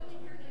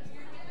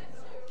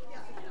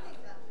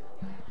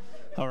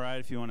All right,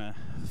 if you want to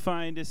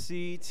find a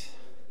seat.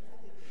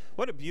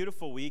 What a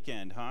beautiful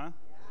weekend, huh?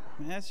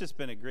 Man, it's just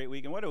been a great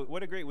weekend.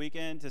 What a great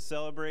weekend to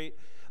celebrate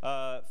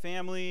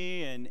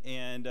family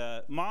and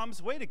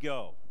moms. Way to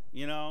go,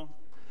 you know?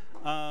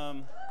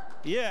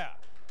 Yeah,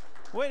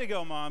 way to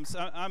go, moms.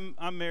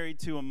 I'm married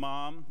to a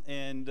mom,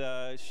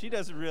 and she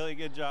does a really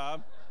good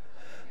job.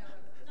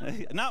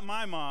 Not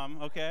my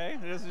mom, okay?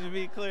 Just to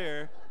be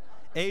clear,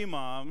 a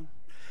mom.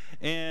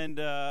 And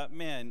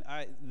man,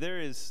 there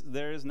is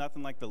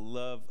nothing like the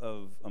love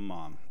of a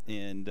mom.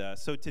 And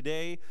so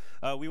today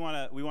we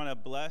want to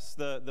bless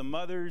the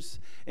mothers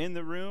in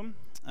the room.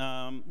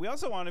 We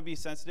also want to be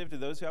sensitive to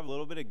those who have a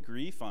little bit of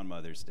grief on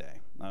Mother's Day,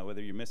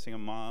 whether you're missing a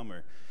mom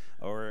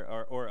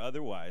or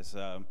otherwise.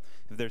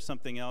 If there's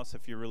something else,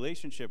 if your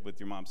relationship with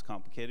your mom's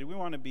complicated, we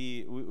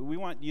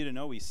want you to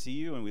know we see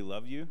you and we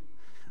love you.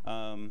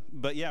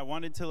 But yeah, I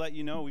wanted to let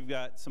you know we've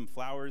got some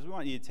flowers. We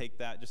want you to take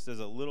that just as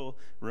a little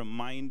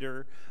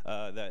reminder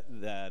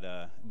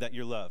that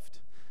you're loved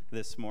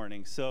this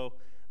morning. So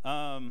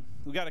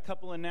we got a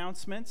couple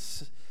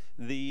announcements.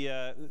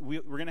 We're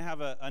going to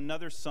have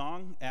another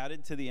song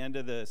added to the end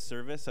of the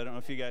service. I don't know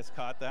if you guys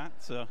caught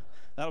that. So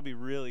that'll be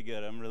really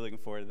good. I'm really looking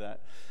forward to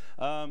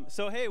that.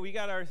 So hey, we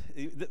got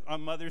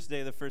on Mother's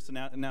Day, the first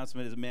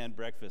announcement is man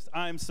breakfast.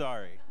 I'm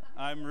sorry.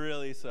 I'm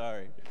really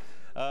sorry.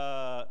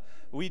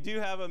 We do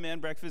have a man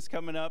breakfast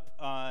coming up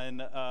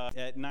on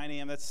at 9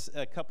 a.m. That's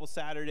a couple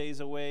Saturdays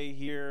away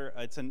here.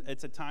 It's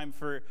a time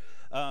for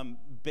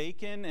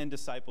bacon and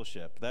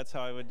discipleship. That's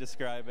how I would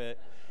describe it.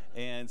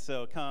 And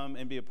so come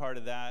and be a part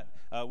of that.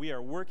 We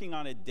are working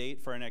on a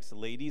date for our next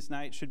ladies'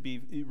 night. Should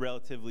be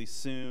relatively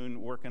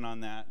soon. Working on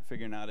that,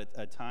 figuring out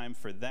a time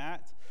for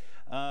that.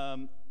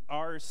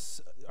 Our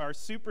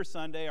Super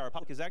Sunday, our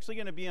public, is actually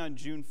going to be on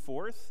June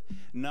 4th,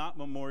 not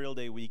Memorial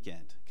Day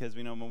weekend, because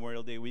we know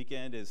Memorial Day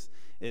weekend is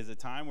a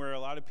time where a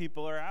lot of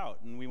people are out,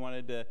 and we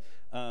wanted to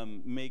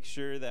make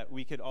sure that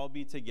we could all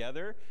be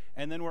together.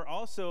 And then we're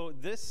also,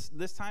 this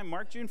time,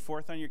 mark June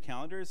 4th on your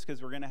calendars,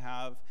 because we're going to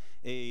have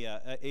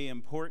a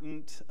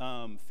important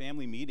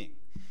family meeting,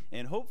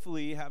 and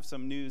hopefully have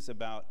some news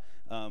about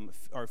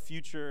our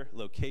future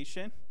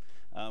location,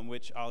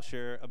 which I'll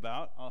share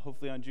about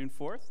hopefully on June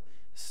 4th.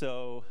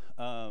 So,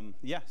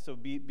 so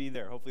be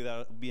there. Hopefully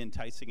that'll be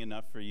enticing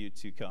enough for you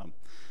to come.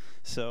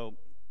 So,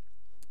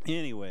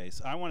 anyways,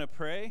 I want to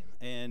pray,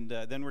 and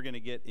then we're going to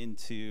get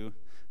into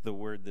the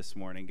word this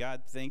morning.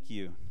 God, thank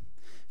you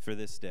for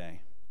this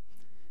day.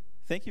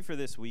 Thank you for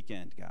this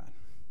weekend, God.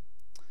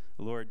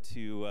 Lord,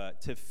 to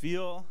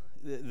feel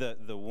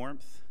the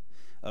warmth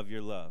of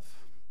your love.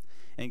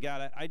 And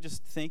God, I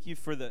just thank you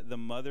for the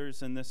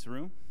mothers in this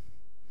room.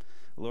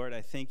 Lord,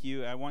 I thank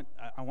you. I want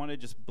to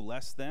just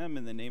bless them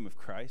in the name of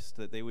Christ,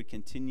 that they would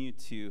continue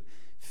to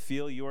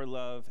feel your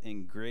love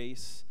and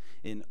grace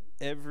in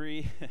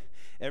every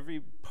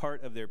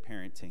part of their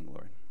parenting,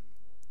 Lord.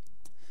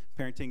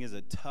 Parenting is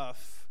a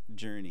tough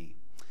journey.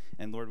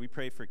 And Lord, we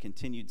pray for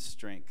continued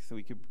strength.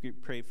 We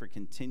could pray for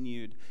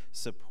continued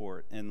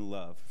support and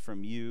love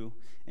from you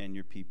and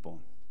your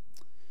people.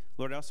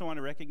 Lord, I also want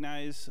to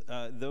recognize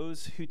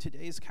those who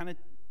today is kind of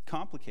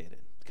complicated,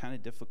 kind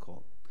of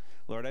difficult.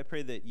 Lord, I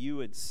pray that you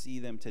would see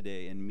them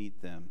today and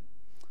meet them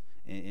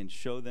and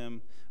show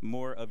them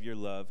more of your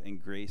love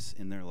and grace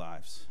in their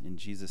lives. In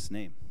Jesus'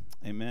 name,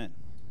 amen.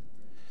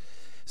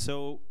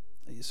 So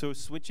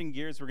switching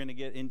gears, we're going to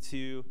get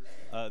into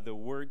the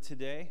word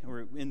today.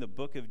 We're in the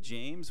book of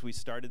James. We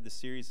started the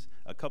series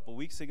a couple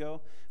weeks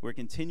ago. We're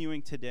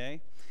continuing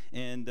today.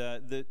 And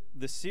the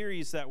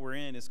series that we're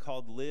in is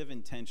called Live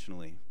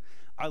Intentionally.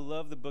 I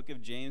love the book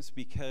of James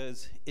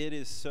because it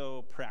is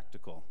so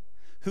practical.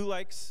 Who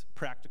likes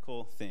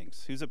practical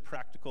things? Who's a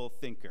practical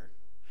thinker?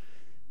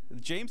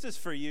 James is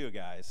for you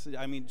guys.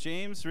 I mean,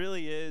 James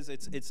really is.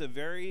 It's a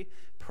very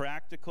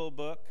practical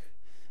book.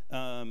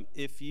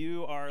 If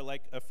you are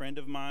like a friend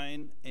of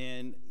mine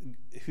and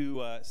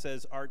who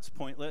says art's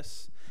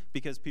pointless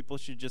because people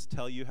should just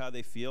tell you how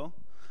they feel,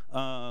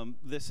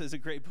 this is a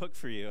great book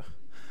for you.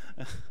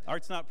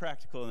 Art's not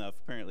practical enough,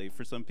 apparently,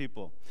 for some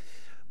people.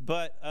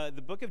 But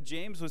the book of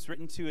James was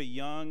written to a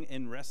young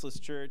and restless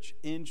church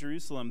in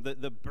Jerusalem,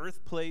 the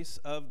birthplace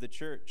of the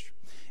church.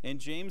 And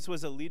James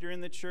was a leader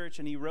in the church,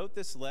 and he wrote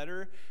this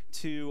letter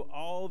to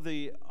all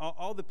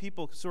the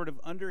people sort of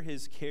under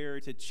his care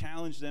to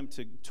challenge them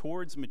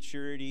towards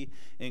maturity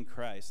in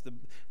Christ.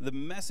 The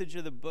message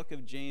of the book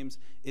of James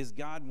is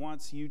God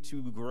wants you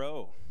to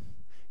grow.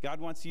 God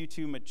wants you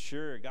to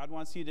mature. God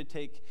wants you to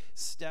take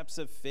steps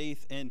of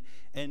faith and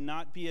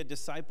not be a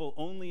disciple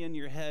only in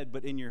your head,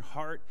 but in your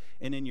heart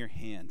and in your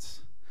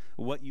hands.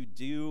 What you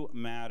do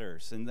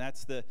matters, and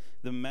that's the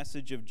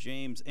message of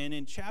James. And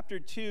in chapter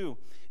 2,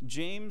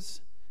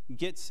 James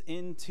gets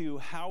into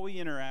how we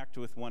interact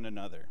with one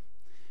another.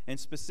 And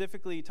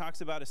specifically, he talks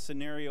about a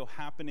scenario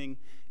happening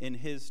in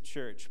his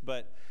church.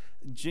 But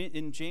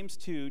in James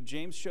 2,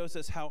 James shows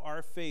us how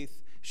our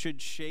faith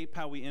should shape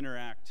how we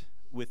interact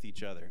with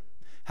each other,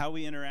 how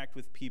we interact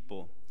with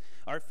people.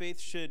 Our faith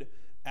should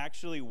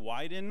actually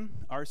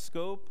widen our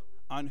scope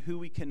on who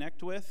we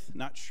connect with,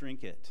 not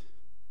shrink it.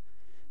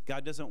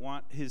 God doesn't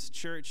want his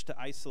church to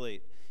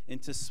isolate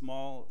into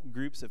small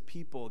groups of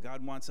people.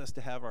 God wants us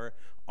to have our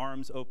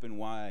arms open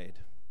wide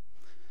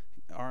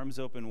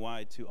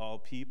to all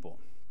people.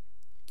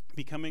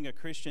 Becoming a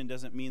Christian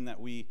doesn't mean that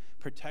we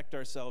protect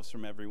ourselves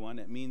from everyone.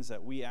 It means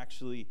that we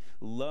actually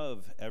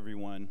love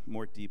everyone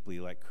more deeply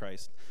like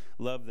Christ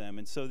loved them.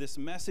 And so this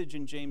message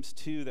in James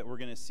 2 that we're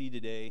going to see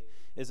today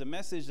is a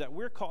message that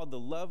we're called to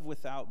love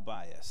without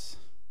bias.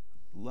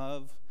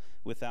 Love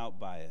without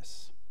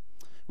bias.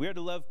 We are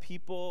to love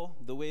people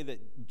the way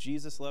that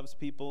Jesus loves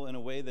people, in a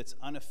way that's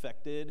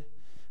unaffected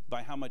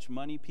by how much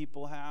money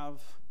people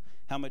have,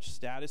 how much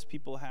status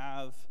people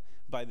have,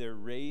 by their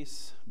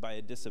race, by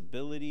a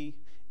disability,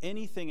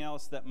 anything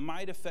else that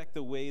might affect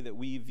the way that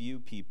we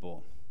view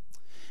people.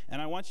 And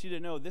I want you to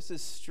know this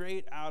is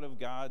straight out of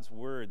God's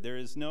word. There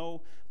is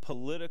no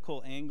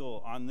political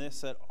angle on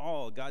this at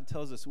all. God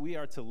tells us we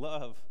are to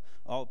love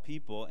all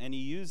people, and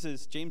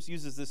James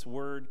uses this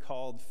word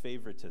called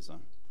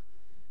favoritism,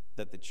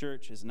 that the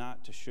church is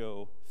not to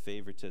show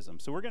favoritism.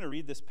 So we're going to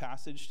read this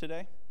passage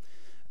today.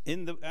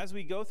 As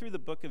we go through the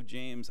book of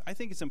James, I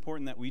think it's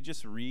important that we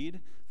just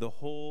read the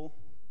whole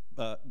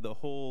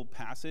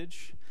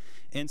passage.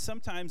 And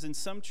sometimes in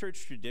some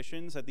church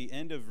traditions, at the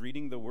end of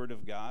reading the word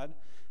of God,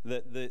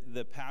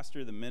 the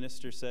pastor, the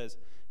minister says,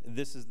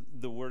 "This is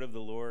the word of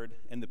the Lord,"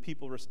 and the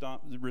people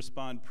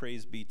respond,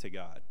 "Praise be to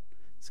God."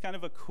 It's kind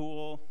of a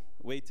cool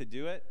way to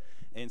do it.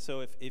 And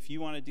so if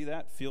you want to do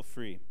that, feel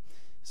free.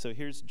 So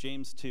here's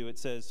James 2. It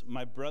says,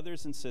 "My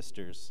brothers and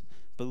sisters,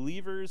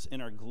 believers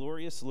in our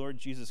glorious Lord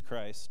Jesus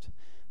Christ,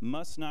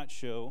 must not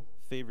show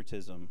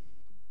favoritism.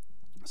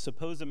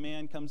 Suppose a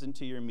man comes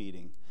into your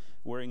meeting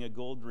wearing a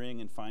gold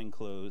ring and fine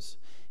clothes,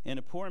 and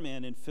a poor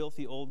man in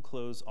filthy old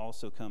clothes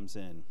also comes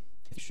in.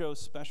 If you show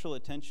special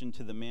attention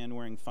to the man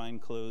wearing fine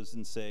clothes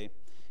and say,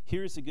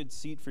 'Here is a good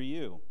seat for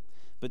you,'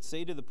 but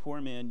say to the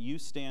poor man, 'You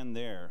stand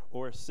there,'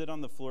 or 'Sit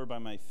on the floor by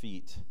my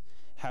feet,'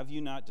 have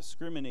you not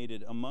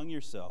discriminated among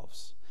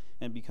yourselves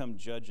and become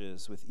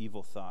judges with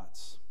evil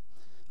thoughts?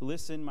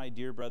 Listen, my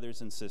dear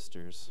brothers and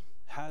sisters,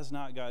 has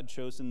not God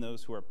chosen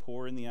those who are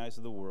poor in the eyes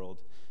of the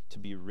world to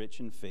be rich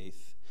in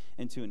faith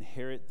and to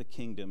inherit the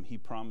kingdom he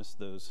promised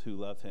those who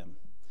love him?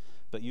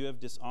 But you have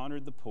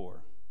dishonored the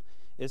poor.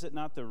 Is it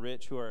not the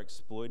rich who are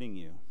exploiting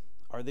you?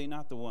 Are they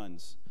not the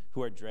ones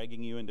who are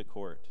dragging you into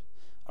court?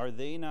 Are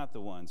they not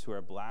the ones who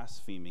are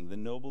blaspheming the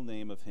noble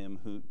name of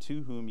him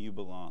to whom you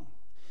belong?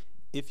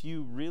 If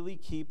you really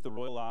keep the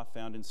royal law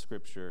found in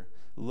Scripture,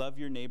 love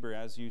your neighbor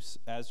as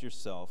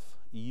yourself,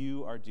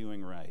 you are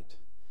doing right.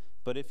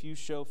 But if you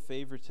show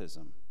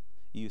favoritism,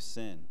 you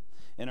sin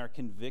and are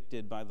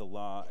convicted by the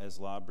law as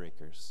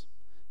lawbreakers.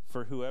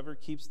 For whoever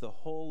keeps the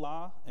whole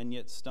law and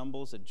yet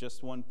stumbles at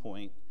just one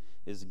point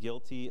is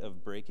guilty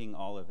of breaking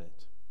all of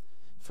it.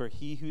 For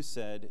he who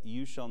said,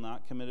 'You shall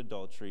not commit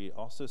adultery,'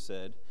 also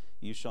said,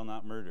 'You shall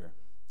not murder.'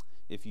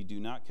 If you do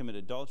not commit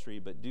adultery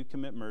but do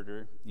commit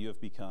murder, you have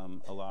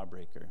become a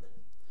lawbreaker.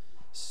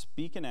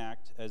 Speak and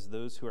act as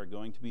those who are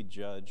going to be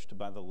judged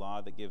by the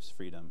law that gives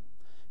freedom,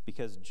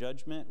 because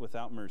judgment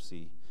without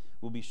mercy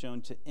will be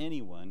shown to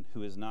anyone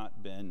who has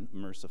not been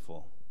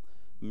merciful.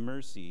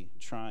 Mercy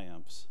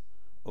triumphs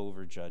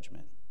over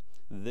judgment."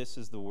 This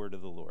is the word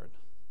of the Lord.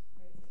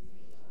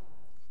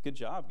 Good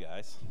job,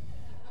 guys.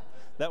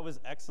 That was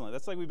excellent.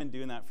 That's like we've been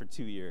doing that for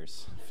 2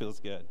 years. Feels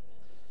good.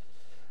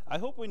 I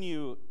hope when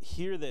you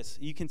hear this,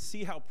 you can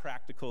see how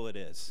practical it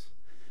is.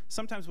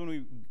 Sometimes when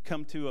we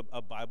come to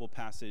a Bible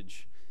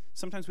passage,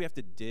 sometimes we have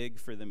to dig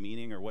for the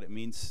meaning or what it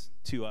means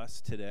to us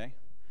today.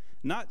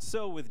 Not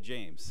so with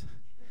James.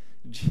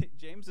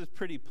 James is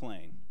pretty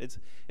plain.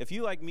 If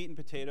you like meat and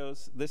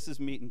potatoes, this is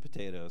meat and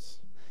potatoes.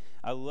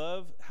 I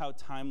love how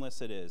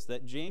timeless it is,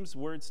 that James'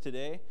 words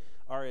today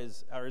are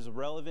as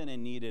relevant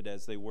and needed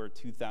as they were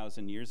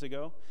 2,000 years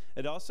ago.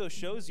 It also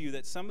shows you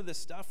that some of the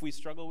stuff we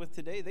struggle with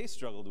today, they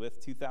struggled with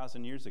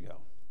 2,000 years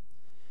ago.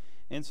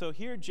 And so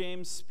here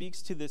James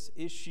speaks to this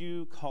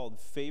issue called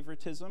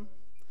favoritism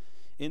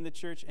in the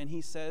church, and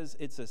he says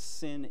it's a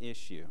sin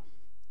issue.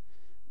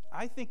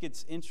 I think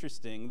it's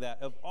interesting that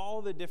of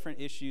all the different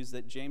issues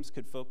that James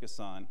could focus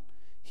on,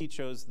 he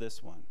chose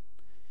this one.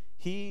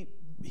 He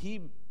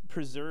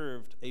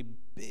preserved a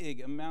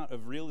big amount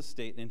of real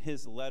estate in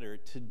his letter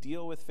to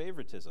deal with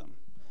favoritism.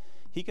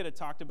 He could have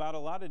talked about a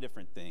lot of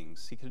different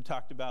things. He could have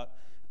talked about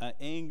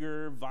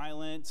anger,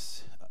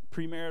 violence,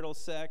 premarital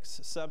sex,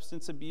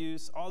 substance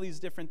abuse, all these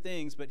different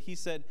things. But he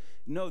said,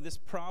 no, this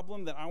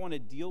problem that I want to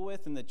deal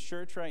with in the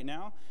church right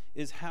now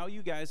is how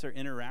you guys are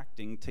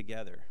interacting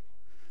together.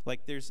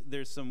 Like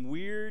there's some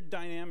weird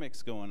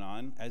dynamics going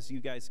on as you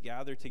guys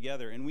gather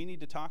together, and we need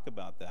to talk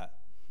about that.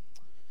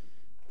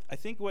 I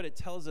think what it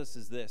tells us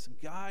is this: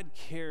 God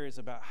cares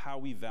about how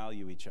we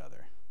value each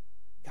other.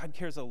 God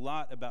cares a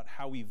lot about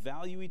how we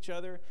value each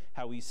other,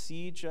 how we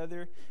see each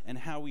other, and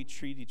how we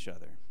treat each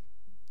other.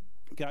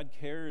 God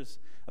cares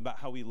about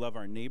how we love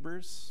our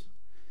neighbors,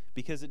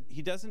 because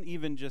he doesn't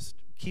even just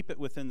keep it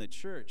within the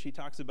church. He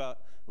talks about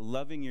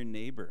loving your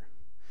neighbor.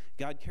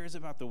 God cares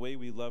about the way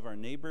we love our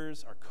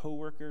neighbors, our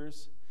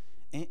coworkers,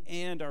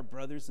 and our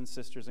brothers and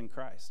sisters in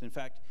Christ. In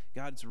fact,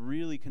 God's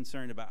really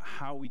concerned about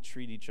how we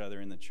treat each other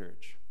in the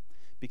church,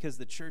 because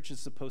the church is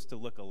supposed to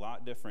look a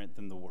lot different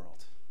than the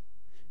world.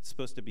 It's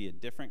supposed to be a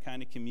different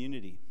kind of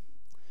community.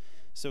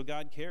 So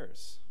God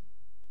cares.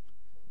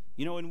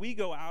 You know, when we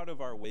go out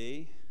of our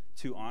way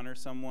to honor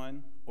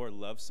someone or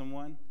love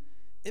someone,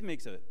 it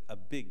makes a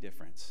big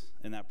difference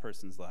in that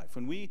person's life.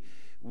 When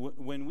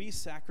we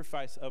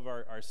sacrifice of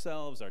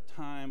ourselves, our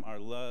time, our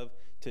love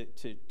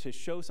to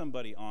show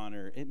somebody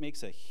honor, it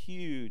makes a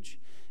huge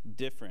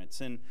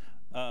difference. And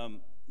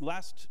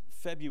last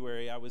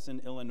February, I was in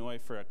Illinois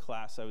for a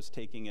class I was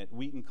taking at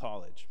Wheaton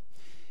College.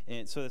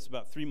 And so that's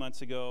about 3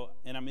 months ago.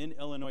 And I'm in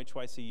Illinois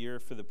twice a year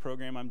for the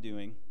program I'm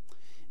doing.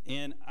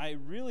 And I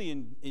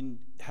really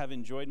have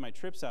enjoyed my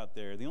trips out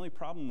there. The only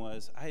problem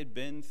was I had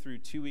been through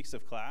 2 weeks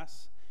of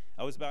class.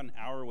 I was about an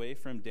hour away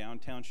from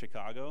downtown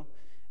Chicago,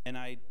 and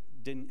I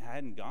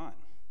hadn't gone.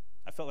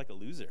 I felt like a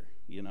loser,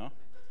 you know.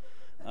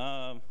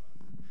 Our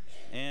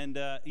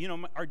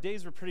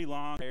days were pretty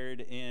long,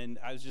 and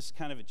I was just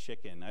kind of a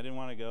chicken. I didn't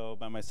want to go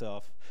by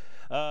myself.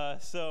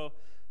 So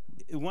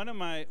one of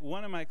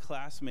my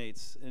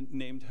classmates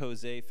named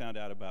Jose found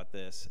out about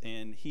this,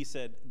 and he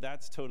said,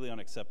 "That's totally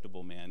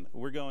unacceptable, man.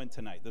 We're going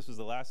tonight." This was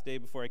the last day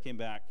before I came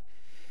back.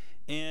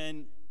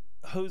 And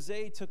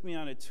Jose took me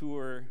on a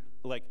tour,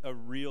 like a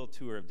real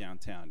tour of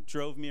downtown.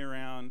 Drove me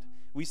around.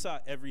 We saw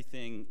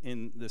everything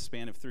in the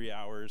span of 3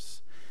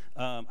 hours.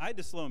 I had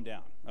to slow him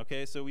down,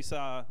 okay? So we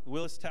saw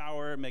Willis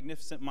Tower,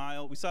 Magnificent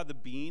Mile. We saw the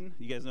Bean.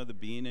 You guys know the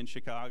Bean in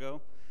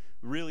Chicago.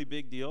 Really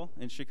big deal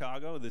in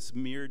Chicago, this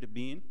mirrored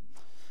bean.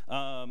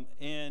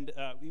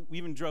 We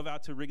even drove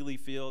out to Wrigley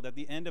Field. At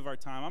the end of our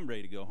time, I'm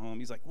ready to go home.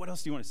 He's like, "What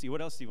else do you want to see?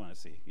 What else do you want to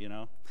see?" You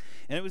know?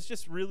 And it was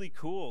just really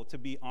cool to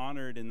be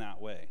honored in that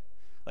way.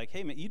 Like,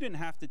 hey, man, you didn't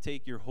have to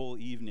take your whole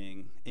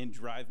evening and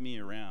drive me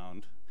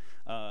around.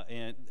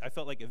 And I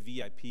felt like a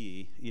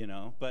VIP, you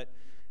know. But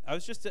I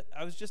was just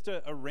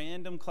a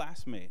random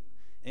classmate.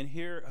 And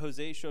here,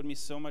 Jose showed me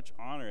so much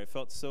honor. I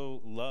felt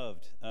so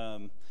loved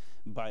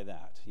by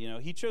that. You know,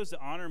 he chose to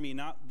honor me,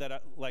 not that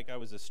I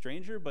was a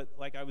stranger, but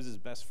like I was his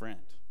best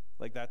friend.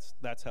 Like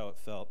that's how it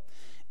felt.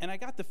 And I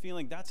got the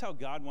feeling that's how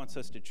God wants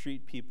us to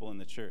treat people in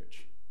the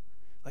church.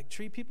 Like,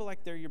 treat people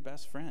like they're your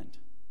best friend.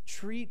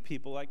 Treat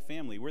people like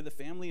family. We're the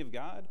family of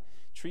God.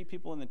 Treat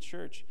people in the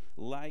church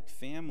like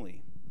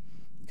family.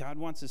 God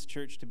wants his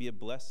church to be a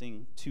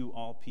blessing to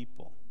all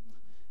people.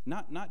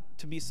 Not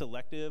to be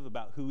selective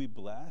about who we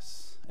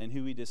bless and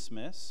who we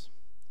dismiss.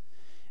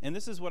 And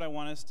this is what I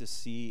want us to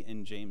see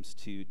in James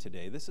 2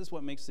 today. This is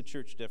what makes the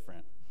church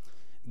different.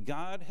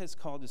 God has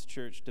called his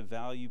church to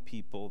value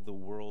people the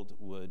world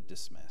would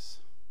dismiss.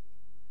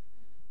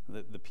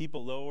 The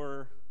people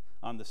lower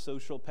on the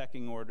social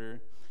pecking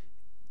order,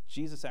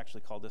 Jesus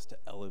actually called us to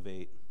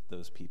elevate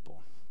those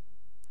people.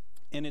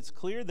 And it's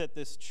clear that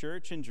this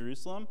church in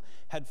Jerusalem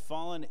had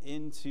fallen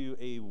into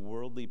a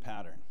worldly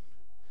pattern.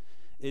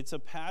 It's a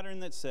pattern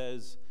that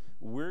says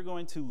we're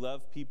going to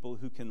love people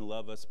who can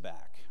love us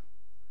back.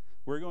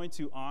 We're going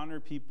to honor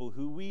people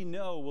who we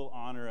know will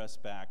honor us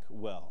back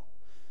well.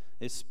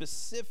 It's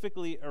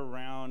specifically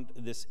around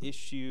this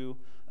issue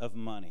of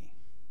money.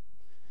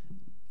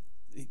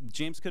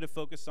 James could have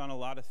focused on a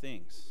lot of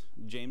things.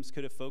 James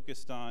could have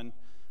focused on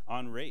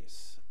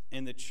race.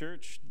 And the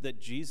church that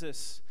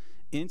Jesus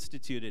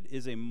instituted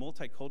is a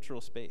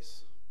multicultural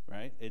space,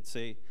 right?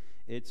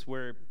 It's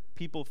where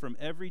people from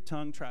every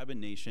tongue, tribe,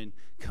 and nation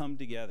come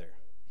together.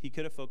 He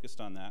could have focused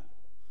on that.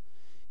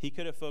 He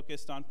could have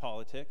focused on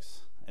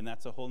politics, and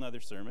that's a whole nother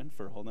sermon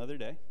for a whole nother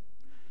day.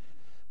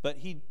 But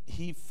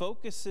he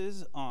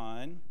focuses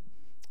on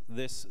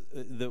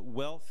the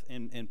wealth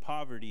and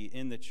poverty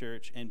in the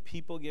church, and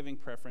people giving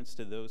preference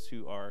to those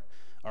who are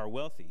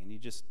wealthy. And he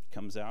just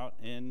comes out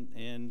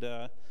and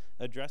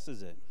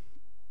addresses it.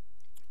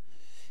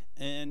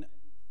 And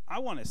I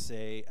want to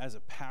say, as a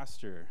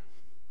pastor,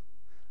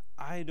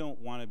 I don't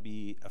want to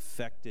be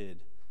affected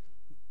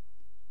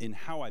in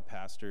how I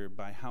pastor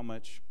by how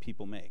much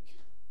people make,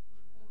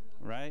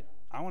 right?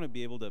 I want to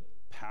be able to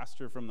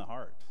pastor from the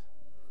heart.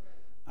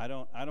 I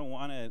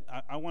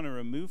want to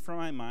remove from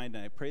my mind,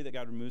 and I pray that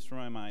God removes from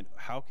my mind,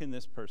 how can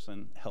this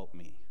person help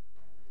me?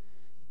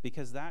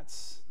 Because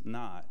that's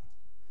not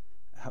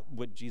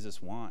what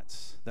Jesus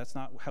wants. That's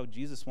not how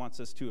Jesus wants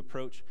us to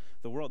approach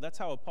the world. That's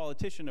how a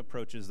politician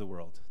approaches the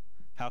world.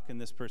 How can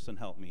this person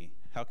help me?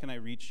 How can I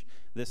reach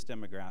this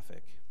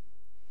demographic?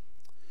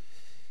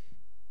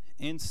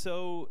 And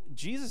so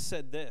Jesus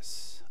said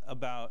this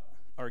about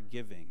our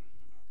giving.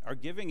 Our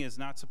giving is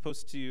not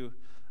supposed to,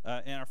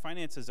 and our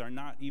finances are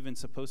not even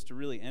supposed to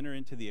really enter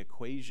into the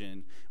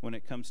equation when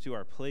it comes to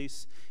our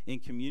place in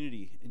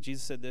community. And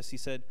Jesus said this, he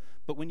said,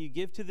 "But when you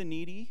give to the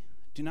needy,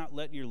 do not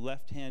let your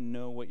left hand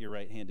know what your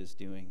right hand is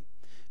doing,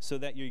 so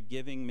that your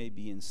giving may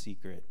be in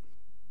secret.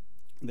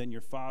 Then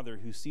your Father,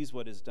 who sees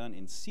what is done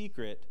in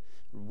secret,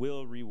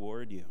 will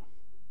reward you."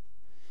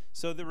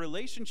 So the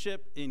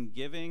relationship in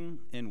giving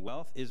and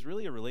wealth is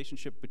really a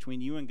relationship between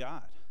you and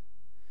God.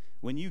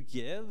 When you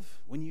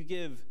give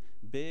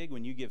big,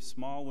 when you give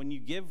small, when you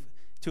give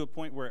to a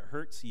point where it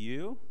hurts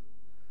you,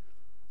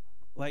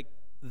 like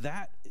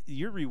that,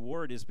 your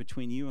reward is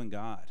between you and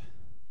God.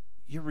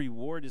 Your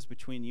reward is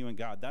between you and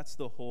God. That's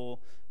the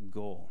whole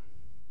goal.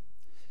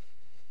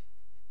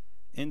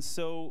 And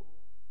so,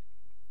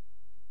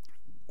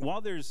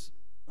 while there's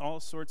all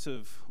sorts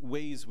of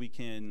ways we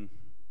can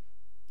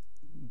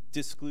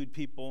disclude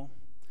people,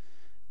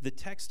 the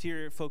text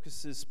here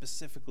focuses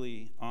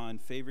specifically on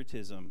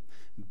favoritism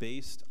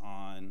based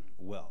on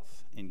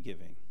wealth and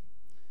giving.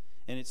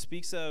 And it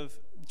speaks of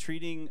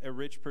treating a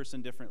rich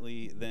person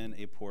differently than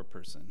a poor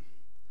person.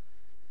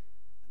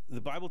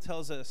 The Bible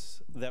tells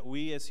us that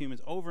we as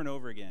humans, over and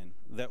over again,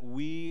 that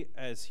we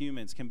as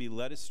humans can be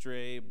led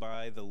astray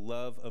by the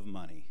love of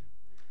money.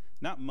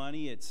 Not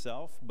money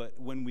itself, but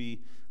when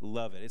we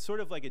love it. It's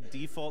sort of like a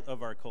default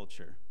of our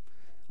culture.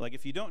 Like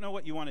if you don't know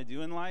what you want to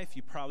do in life,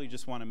 you probably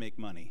just want to make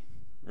money,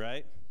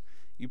 right?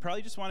 You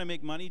probably just want to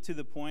make money to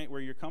the point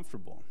where you're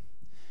comfortable.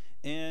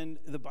 And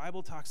the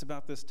Bible talks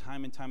about this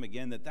time and time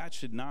again, that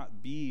should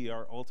not be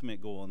our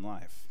ultimate goal in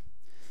life.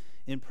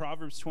 In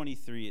Proverbs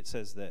 23, it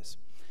says this: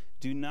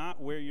 "Do not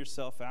wear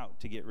yourself out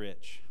to get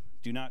rich.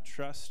 Do not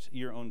trust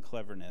your own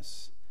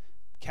cleverness.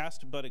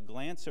 Cast but a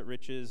glance at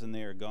riches, and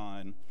they are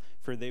gone,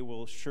 for they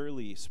will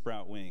surely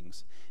sprout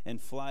wings and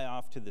fly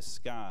off to the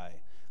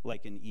sky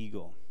like an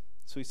eagle."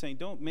 So he's saying,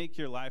 don't make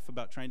your life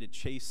about trying to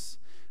chase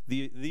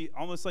the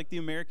almost like the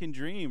American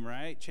dream,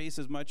 right? Chase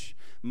as much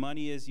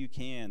money as you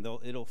can.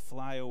 It'll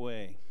fly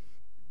away.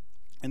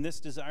 And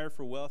this desire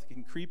for wealth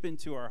can creep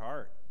into our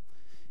heart.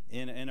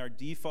 And our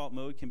default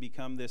mode can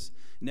become this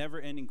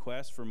never-ending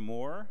quest for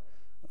more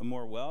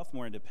wealth,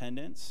 more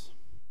independence.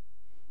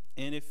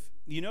 And if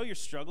you know you're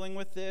struggling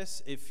with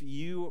this, if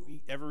you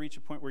ever reach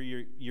a point where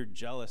you're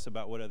jealous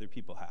about what other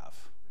people have,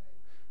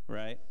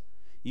 right?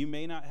 You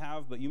may not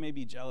have, but you may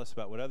be jealous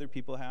about what other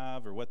people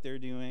have or what they're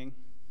doing.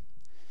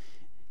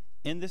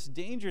 And this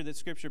danger that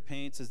Scripture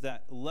paints is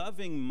that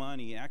loving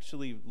money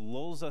actually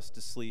lulls us to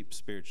sleep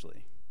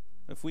spiritually.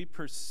 If we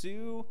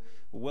pursue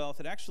wealth,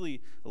 it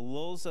actually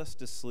lulls us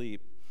to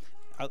sleep.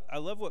 I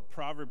love what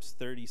Proverbs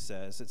 30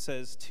 says. It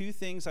says, "2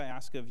 things I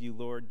ask of you,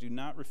 Lord, do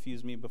not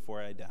refuse me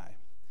before I die.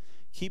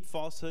 Keep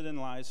falsehood and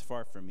lies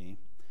far from me.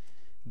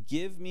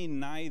 Give me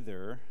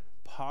neither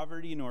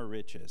poverty nor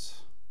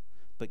riches,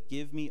 but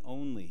give me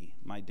only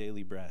my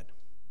daily bread.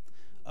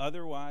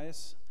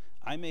 Otherwise,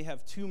 I may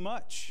have too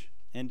much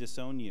and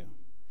disown you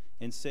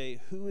and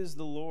say, 'Who is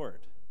the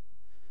Lord?'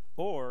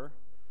 Or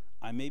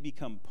I may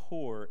become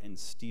poor and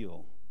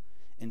steal,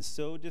 and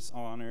so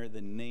dishonor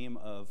the name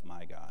of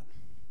my God."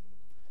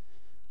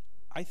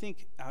 I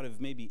think out of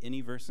maybe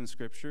any verse in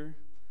Scripture,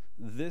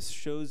 this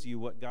shows you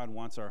what God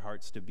wants our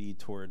hearts to be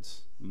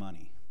towards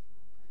money,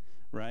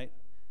 right?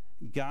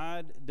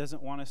 God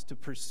doesn't want us to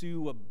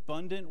pursue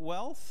abundant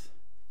wealth.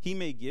 He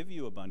may give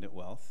you abundant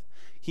wealth.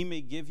 He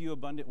may give you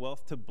abundant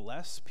wealth to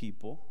bless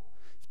people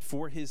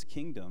for his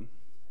kingdom.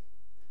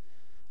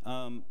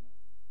 And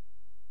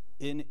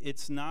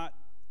it's not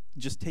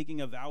just taking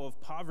a vow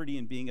of poverty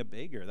and being a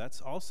beggar. That's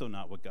also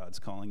not what God's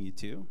calling you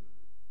to.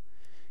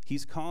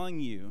 He's calling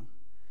you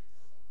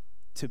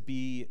to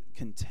be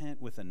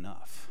content with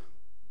enough.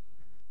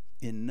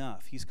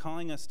 Enough. He's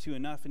calling us to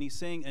enough, and he's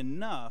saying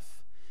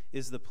enough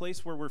is the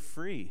place where we're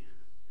free.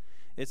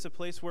 It's a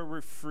place where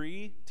we're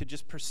free to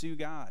just pursue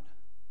God.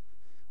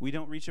 We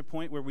don't reach a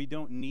point where we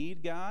don't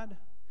need God.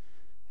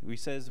 He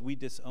says we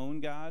disown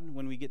God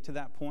when we get to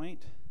that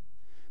point.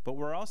 But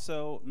we're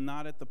also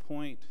not at the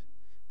point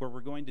where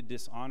we're going to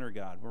dishonor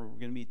God, where we're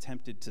going to be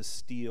tempted to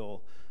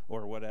steal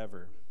or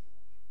whatever,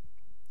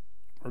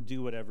 or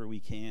do whatever we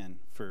can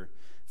for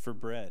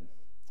bread.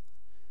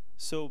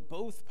 So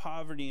both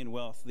poverty and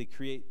wealth, they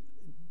create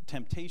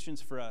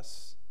temptations for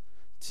us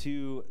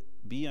to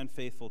be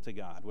unfaithful to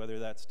God, whether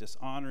that's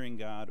dishonoring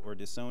God or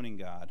disowning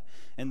God.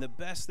 And the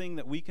best thing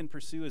that we can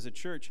pursue as a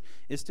church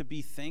is to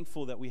be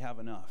thankful that we have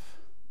enough.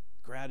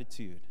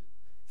 Gratitude.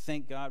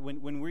 Thank God.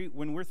 When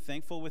we're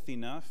thankful with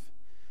enough,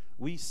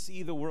 we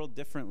see the world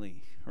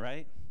differently,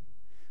 right?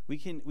 We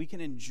can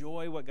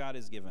enjoy what God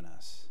has given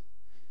us,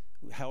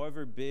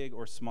 however big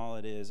or small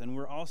it is. And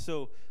we're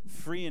also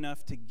free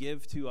enough to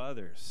give to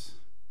others.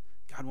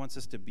 God wants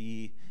us to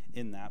be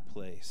in that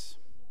place.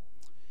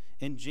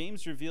 And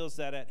James reveals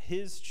that at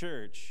his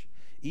church,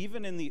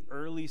 even in the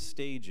early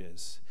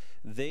stages,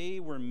 they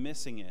were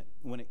missing it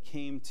when it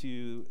came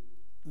to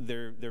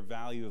their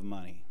value of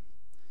money.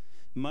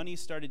 Money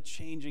started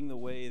changing the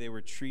way they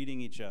were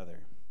treating each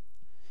other.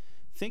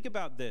 Think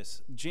about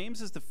this.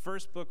 James is the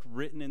first book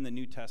written in the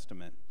New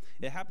Testament.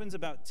 It happens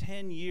about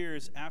 10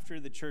 years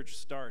after the church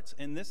starts.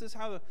 And this is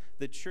how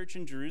the church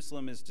in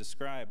Jerusalem is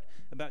described,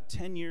 about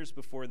 10 years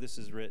before this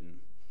is written.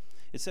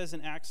 It says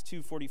in Acts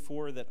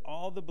 2:44 that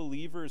all the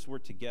believers were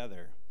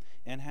together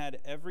and had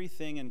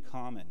everything in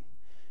common.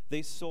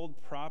 They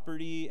sold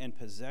property and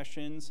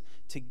possessions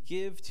to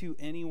give to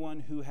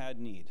anyone who had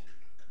need.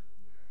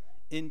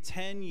 In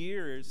 10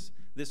 years,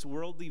 this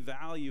worldly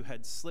value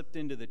had slipped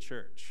into the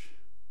church.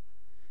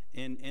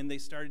 And they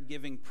started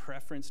giving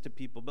preference to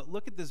people. But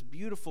look at this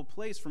beautiful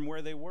place from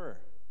where they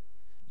were.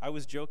 I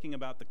was joking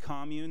about the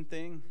commune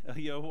thing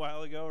a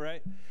while ago,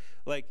 right?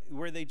 Like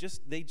where they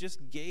just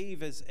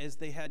gave as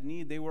they had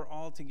need. They were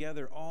all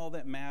together. All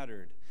that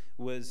mattered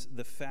was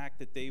the fact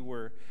that they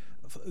were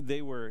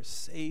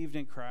saved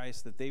in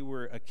Christ, that they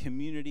were a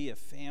community, a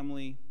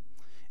family.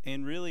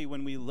 And really,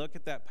 when we look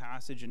at that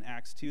passage in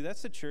Acts 2,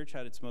 that's the church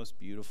at its most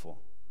beautiful.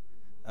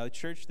 A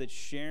church that's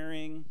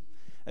sharing,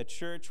 a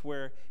church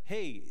where,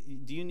 hey,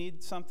 do you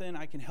need something?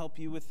 I can help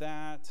you with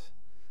that.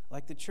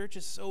 Like the church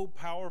is so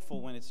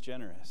powerful when it's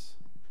generous.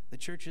 The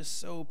church is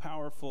so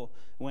powerful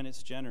when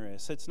it's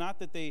generous. It's not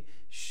that they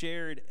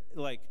shared,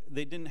 like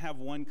they didn't have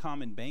one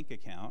common bank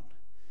account,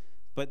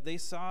 but they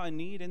saw a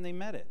need and they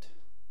met it.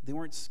 They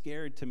weren't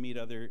scared to meet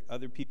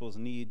other people's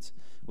needs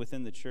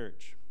within the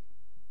church.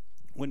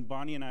 When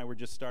Bonnie and I were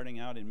just starting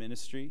out in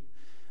ministry,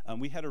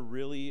 we had a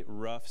really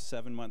rough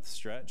 7-month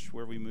stretch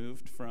where we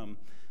moved from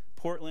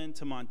Portland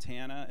to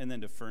Montana and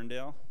then to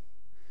Ferndale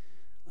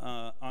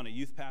on a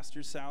youth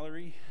pastor's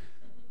salary.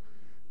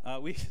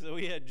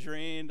 We had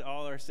drained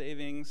all our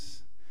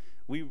savings.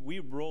 We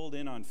rolled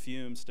in on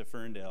fumes to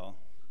Ferndale.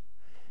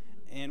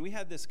 And we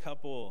had this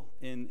couple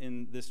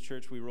in this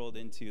church we rolled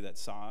into that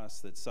saw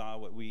us, that saw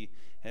what we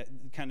had,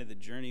 kind of the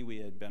journey we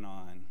had been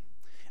on.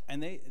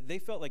 And they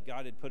felt like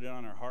God had put it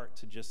on our heart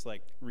to just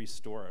like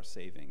restore our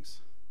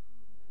savings.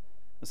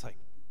 It's like,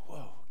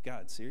 whoa,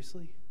 God,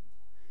 seriously?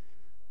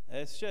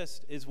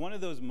 It's one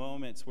of those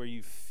moments where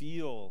you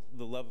feel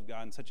the love of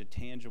God in such a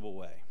tangible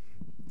way.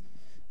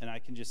 And I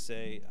can just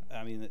say,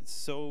 I mean, it's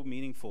so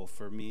meaningful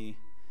for me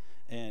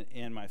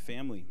and my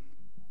family.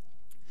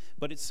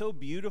 But it's so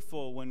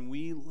beautiful when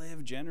we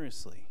live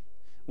generously,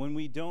 when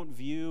we don't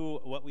view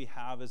what we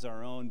have as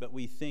our own, but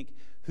we think,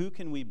 who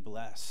can we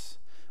bless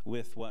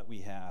with what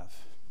we have?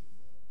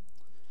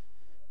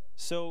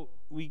 So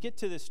we get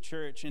to this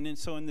church, and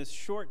so in this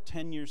short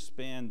 10-year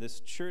span, this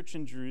church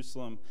in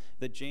Jerusalem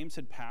that James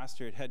had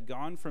pastored had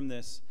gone from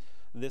this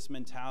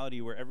mentality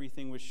where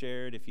everything was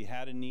shared, if you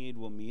had a need,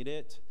 we'll meet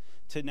it,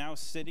 to now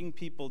sitting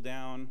people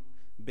down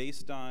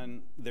based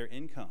on their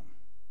income.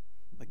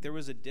 Like there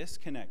was a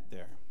disconnect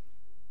there.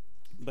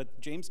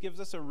 But James gives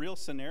us a real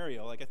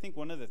scenario. Like I think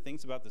one of the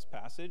things about this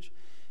passage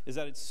is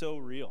that it's so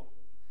real.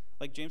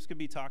 Like James could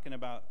be talking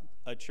about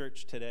a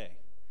church today.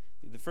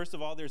 First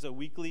of all, there's a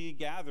weekly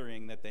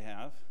gathering that they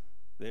have.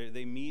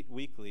 They meet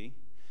weekly.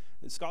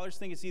 The scholars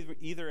think it's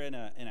either in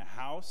a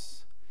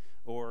house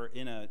or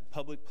in a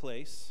public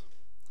place.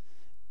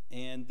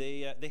 And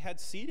they had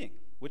seating,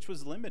 which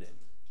was limited.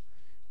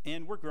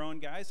 And we're growing,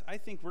 guys. I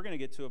think we're going to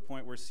get to a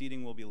point where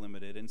seating will be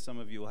limited, and some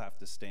of you will have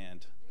to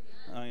stand.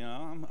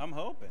 I'm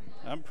hoping.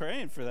 I'm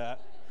praying for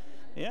that.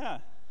 Yeah.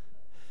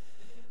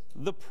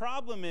 The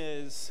problem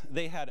is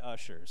they had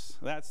ushers.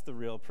 That's the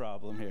real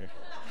problem here.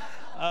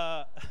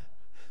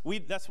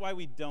 That's why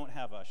we don't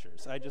have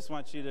ushers. I just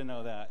want you to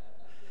know that.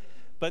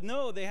 But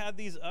no, they had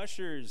these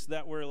ushers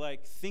that were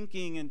like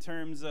thinking in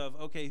terms of,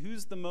 okay,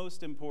 who's the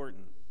most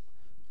important?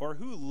 Or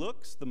who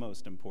looks the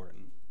most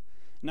important?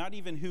 Not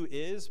even who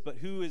is, but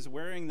who is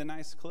wearing the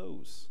nice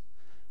clothes.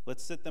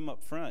 Let's sit them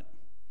up front.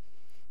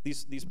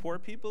 These poor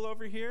people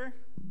over here,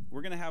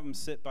 we're going to have them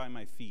sit by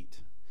my feet.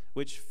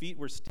 Which feet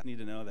were I need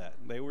to know that.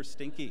 They were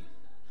stinky.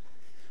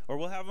 Or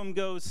we'll have them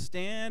go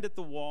stand at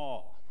the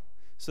wall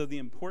so the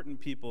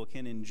important people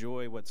can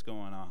enjoy what's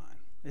going on.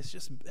 It's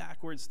just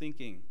backwards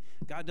thinking.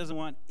 God doesn't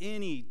want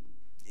any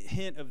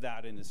hint of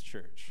that in his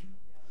church.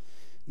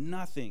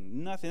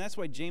 Nothing. That's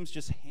why James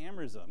just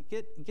hammers them.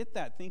 Get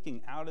that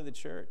thinking out of the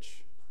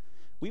church.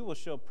 We will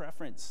show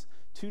preference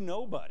to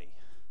nobody.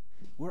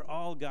 We're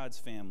all God's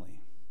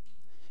family.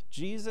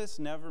 Jesus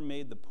never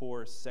made the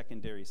poor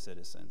secondary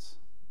citizens,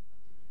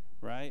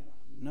 right?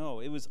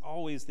 No, it was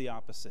always the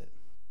opposite.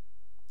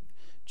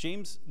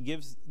 James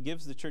gives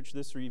the church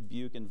this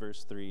rebuke in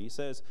verse 3. He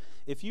says,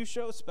 if you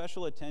show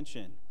special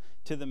attention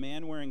to the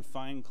man wearing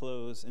fine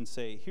clothes and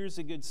say, here's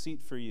a good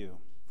seat for you,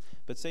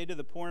 but say to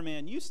the poor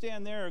man, you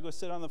stand there or go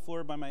sit on the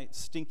floor by my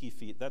stinky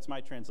feet. That's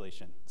my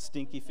translation,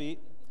 stinky feet.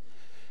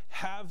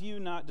 Have you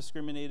not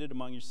discriminated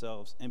among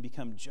yourselves and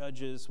become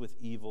judges with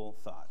evil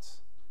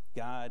thoughts?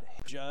 God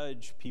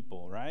judge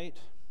people, right?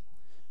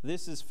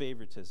 This is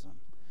favoritism.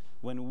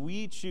 When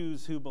we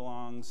choose who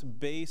belongs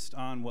based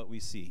on what we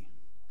see.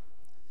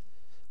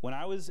 When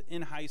I was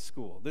in high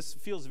school, this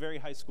feels very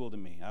high school to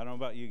me. I don't know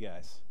about you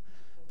guys.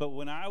 But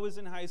when I was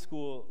in high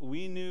school,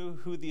 we knew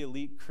who the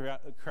elite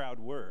crowd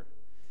were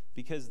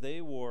because they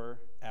wore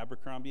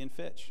Abercrombie &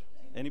 Fitch.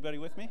 Anybody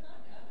with me?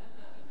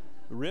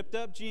 Ripped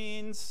up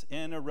jeans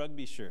and a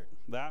rugby shirt.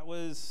 That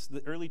was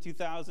the early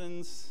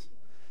 2000s.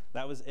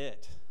 That was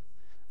it.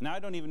 Now I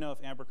don't even know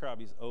if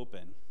Abercrombie's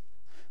open.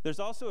 There's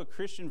also a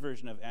Christian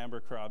version of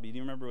Abercrombie. Do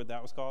you remember what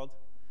that was called?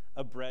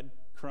 A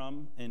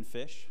breadcrumb and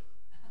fish.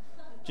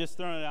 Just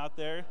throwing it out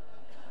there.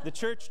 The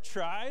church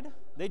tried.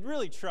 They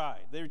really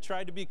tried. They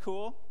tried to be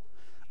cool.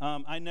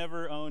 I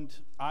never owned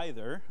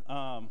either.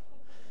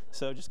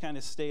 So just kind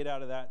of stayed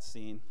out of that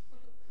scene.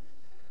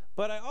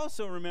 But I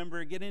also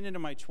remember getting into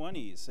my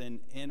 20s,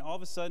 and all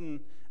of a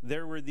sudden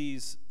there were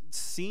these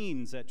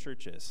scenes at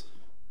churches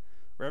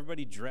where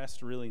everybody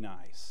dressed really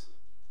nice,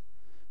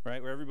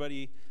 right? Where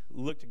everybody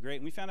looked great.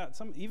 And we found out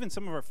even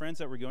some of our friends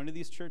that were going to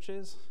these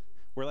churches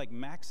were like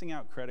maxing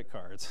out credit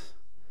cards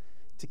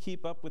to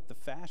keep up with the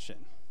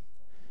fashion.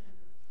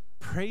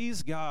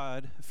 Praise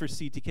God for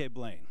CTK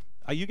Blaine.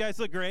 You guys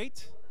look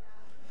great.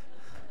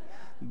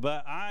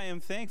 But I am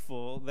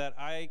thankful that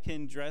I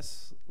can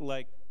dress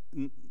like,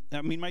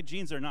 my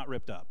jeans are not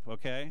ripped up,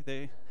 okay?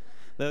 They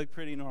look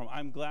pretty normal.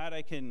 I'm glad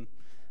I can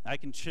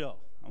chill.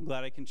 I'm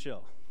glad I can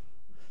chill.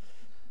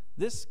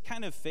 This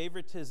kind of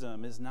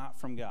favoritism is not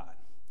from God.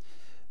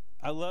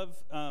 I love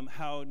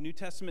how New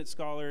Testament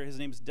scholar, his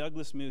name's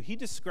Douglas Moo, he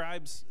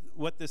describes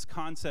what this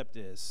concept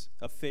is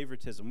of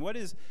favoritism. What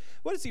is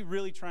he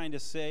really trying to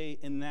say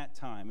in that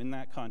time, in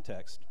that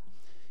context?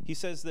 He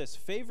says this: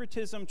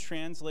 favoritism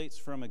translates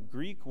from a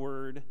Greek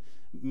word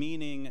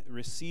meaning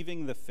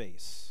receiving the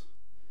face.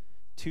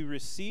 To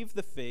receive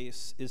the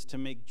face is to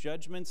make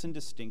judgments and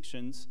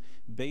distinctions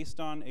based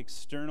on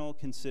external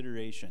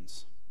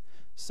considerations,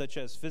 such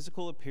as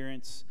physical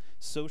appearance,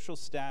 social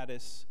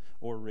status,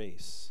 or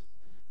race.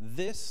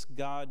 This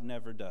God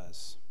never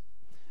does,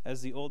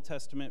 as the Old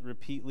Testament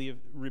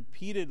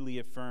repeatedly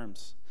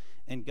affirms,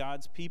 and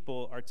God's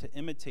people are to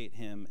imitate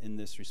him in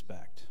this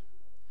respect.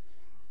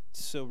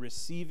 So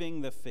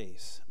receiving the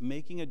face,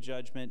 making a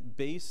judgment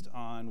based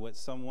on what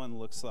someone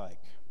looks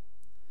like.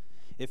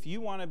 If you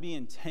want to be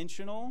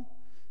intentional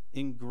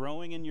in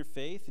growing in your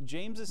faith,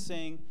 James is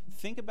saying,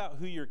 think about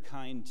who you're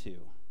kind to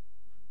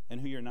and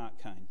who you're not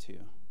kind to.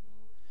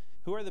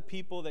 Who are the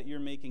people that you're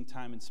making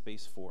time and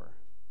space for?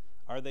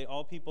 Are they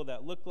all people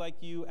that look like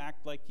you,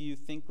 act like you,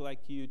 think like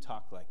you,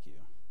 talk like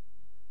you?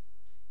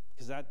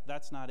 Because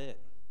that's not it.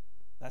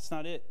 That's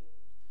not it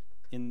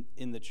in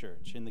the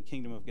church, in the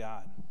kingdom of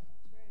God.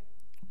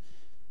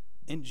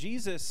 And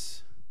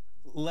Jesus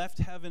left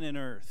heaven and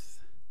earth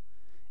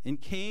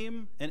and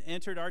came and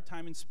entered our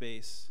time and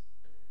space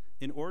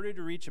in order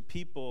to reach a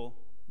people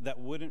that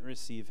wouldn't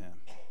receive him.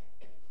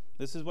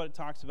 This is what it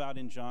talks about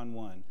in John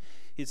 1.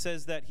 It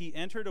says that he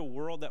entered a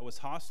world that was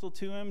hostile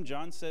to him.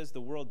 John says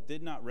the world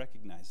did not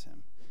recognize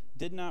him,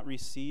 did not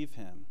receive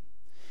him.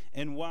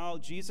 And while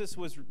Jesus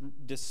was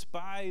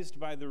despised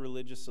by the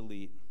religious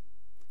elite,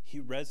 he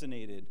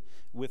resonated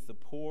with the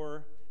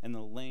poor and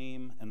the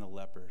lame and the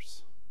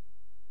lepers.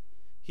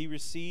 He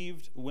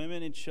received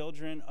women and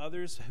children,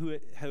 others who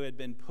had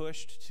been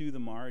pushed to the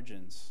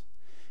margins.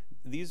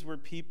 These were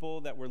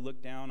people that were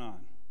looked down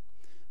on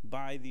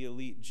by the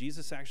elite.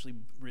 Jesus actually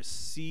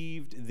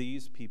received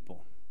these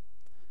people.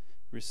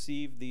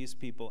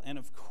 And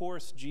of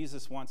course,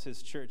 Jesus wants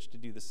his church to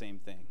do the same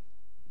thing.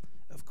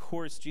 Of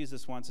course,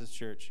 Jesus wants his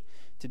church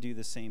to do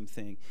the same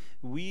thing.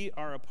 We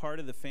are a part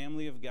of the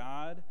family of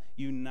God,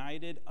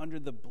 united under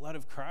the blood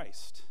of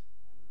Christ.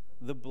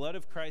 The blood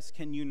of Christ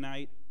can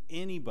unite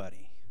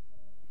anybody.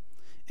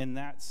 And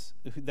that's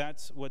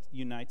what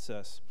unites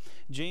us.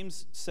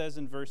 James says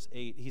in verse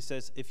 8, he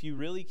says, if you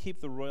really keep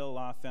the royal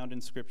law found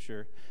in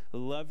Scripture,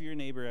 love your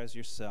neighbor as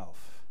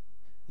yourself,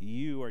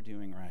 you are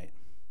doing right.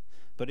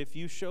 But if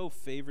you show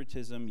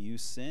favoritism, you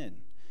sin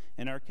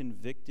and are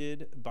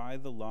convicted by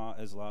the law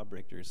as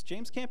lawbreakers.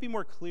 James can't be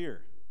more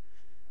clear.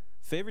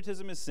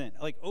 Favoritism is sin,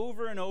 like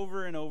over and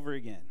over and over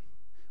again.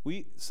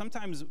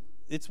 Sometimes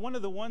it's one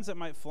of the ones that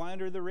might fly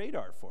under the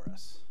radar for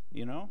us,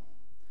 you know?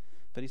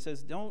 But he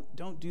says,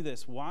 don't do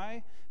this.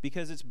 Why?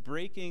 Because it's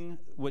breaking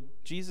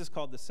what Jesus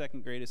called the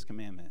second greatest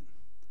commandment.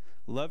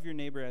 Love your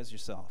neighbor as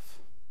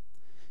yourself.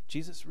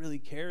 Jesus really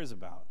cares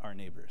about our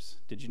neighbors.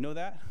 Did you know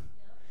that?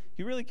 Yeah.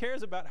 He really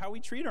cares about how we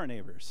treat our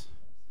neighbors.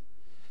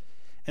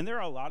 And there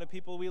are a lot of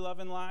people we love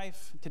in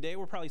life. Today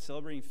we're probably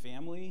celebrating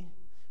family,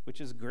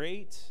 which is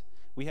great.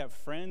 We have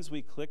friends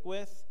we click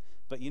with.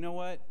 But you know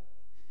what?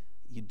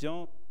 You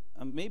don't,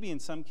 maybe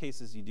in some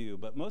cases you do,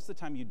 but most of the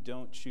time you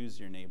don't choose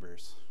your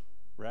neighbors.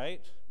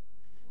 Right?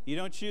 You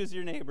don't choose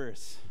your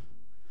neighbors.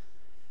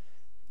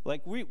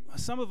 Like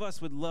some of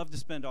us would love to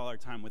spend all our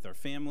time with our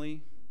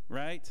family,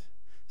 right?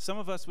 Some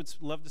of us would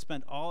love to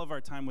spend all of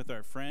our time with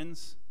our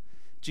friends.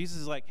 Jesus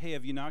is like, hey,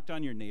 have you knocked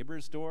on your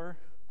neighbor's door?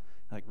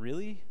 Like,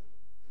 really?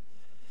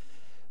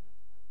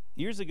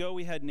 Years ago,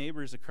 we had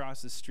neighbors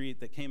across the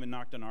street that came and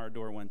knocked on our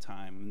door one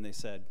time, and they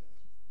said,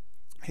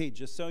 hey,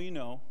 just so you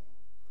know,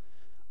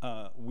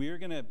 we're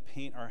going to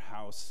paint our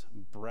house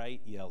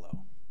bright yellow.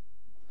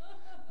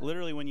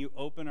 Literally, when you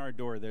open our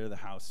door, they're the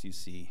house you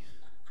see.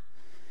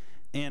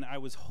 And I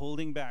was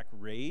holding back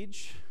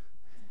rage,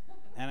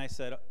 and I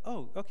said,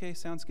 oh, okay,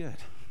 sounds good.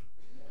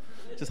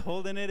 Just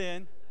holding it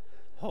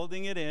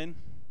in.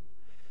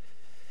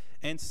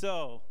 And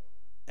so,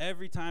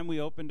 every time we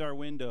opened our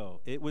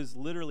window, it was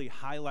literally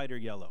highlighter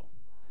yellow.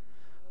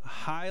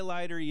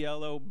 Highlighter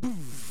yellow,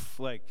 boof,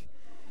 like,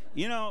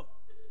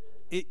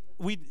 at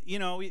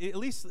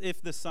least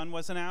if the sun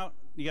wasn't out,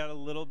 you got a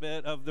little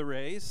bit of the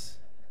rays.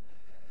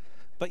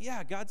 But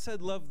yeah, God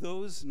said love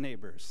those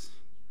neighbors.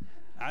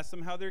 Ask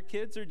them how their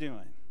kids are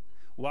doing.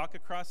 Walk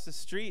across the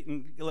street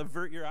and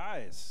avert your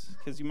eyes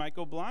because you might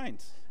go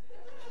blind.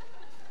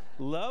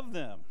 Love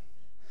them.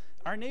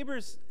 Our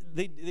neighbors,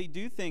 they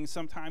do things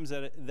sometimes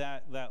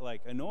that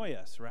like annoy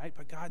us, right?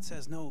 But God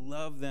says, no,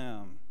 love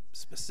them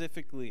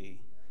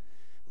specifically.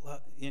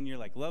 And you're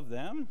like, love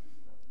them?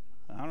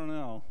 I don't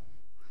know.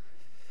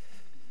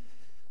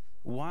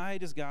 Why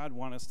does God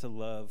want us to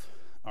love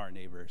our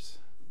neighbors?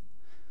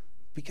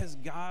 Because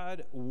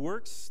God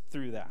works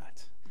through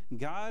that.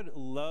 God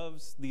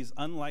loves these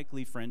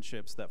unlikely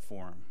friendships that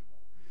form.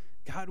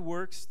 God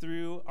works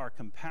through our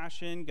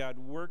compassion. God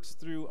works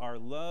through our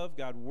love.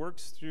 God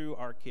works through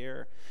our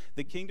care.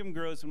 The kingdom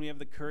grows when we have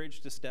the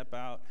courage to step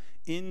out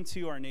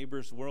into our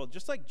neighbor's world,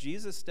 just like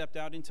Jesus stepped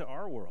out into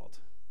our world.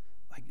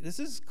 Like, this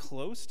is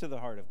close to the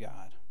heart of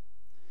God.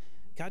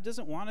 God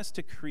doesn't want us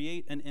to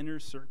create an inner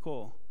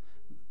circle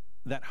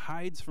that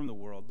hides from the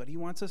world, but he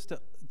wants us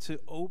to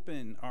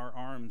open our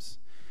arms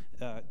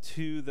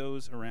to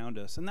those around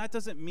us. And that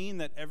doesn't mean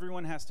that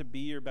everyone has to be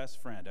your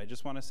best friend. I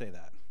just want to say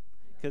that,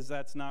 because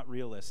that's not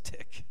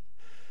realistic.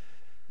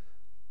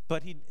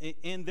 But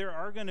there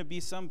are going to be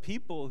some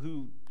people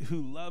who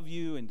love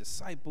you and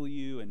disciple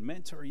you and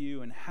mentor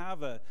you and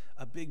have a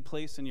big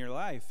place in your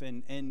life.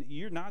 And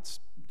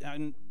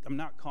I'm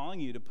not calling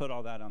you to put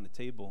all that on the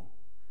table,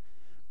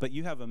 but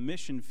you have a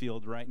mission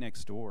field right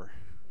next door.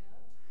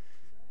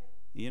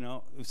 You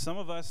know, some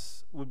of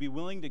us would be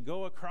willing to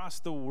go across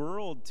the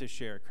world to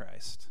share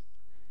Christ.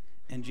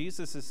 And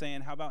Jesus is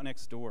saying, how about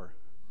next door?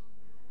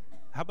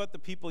 How about the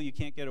people you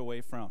can't get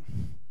away from?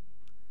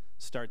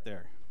 Start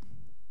there.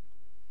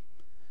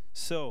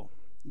 So,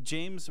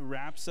 James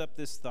wraps up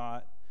this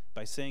thought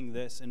by saying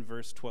this in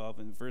verse 12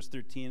 and verse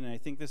 13, and I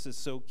think this is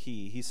so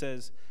key. He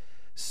says,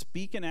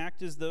 speak and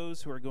act as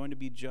those who are going to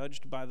be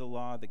judged by the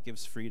law that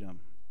gives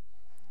freedom,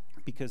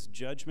 because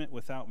judgment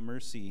without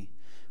mercy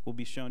will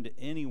be shown to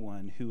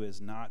anyone who has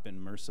not been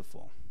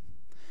merciful.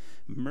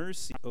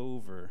 Mercy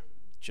over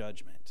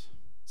judgment.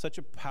 Such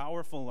a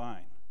powerful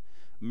line.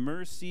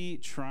 Mercy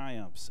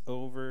triumphs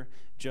over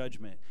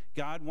judgment.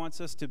 God wants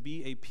us to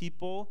be a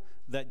people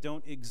that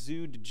don't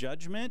exude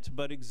judgment,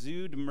 but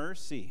exude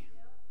mercy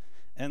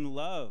and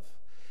love.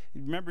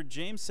 Remember,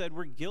 James said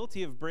we're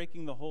guilty of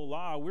breaking the whole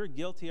law. We're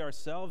guilty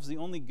ourselves. The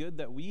only good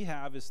that we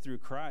have is through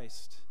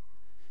Christ.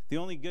 The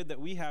only good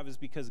that we have is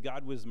because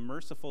God was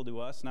merciful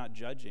to us, not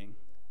judging.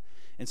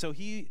 And so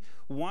he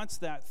wants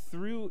that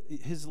through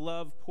his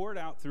love poured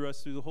out through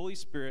us through the Holy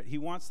Spirit. He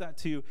wants that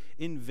to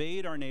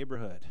invade our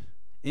neighborhood,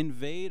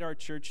 invade our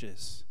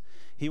churches.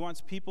 He wants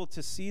people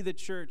to see the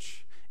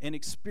church and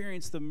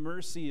experience the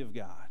mercy of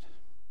God.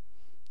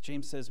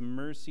 James says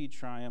mercy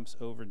triumphs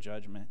over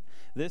judgment.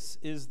 This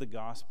is the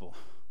gospel.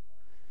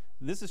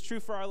 This is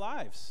true for our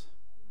lives.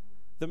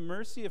 The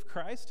mercy of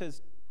Christ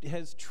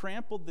has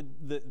trampled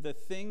the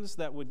things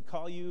that would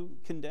call you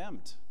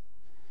condemned.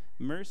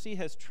 Mercy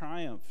has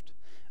triumphed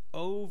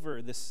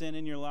over the sin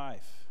in your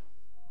life.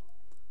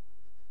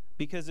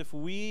 Because if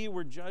we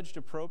were judged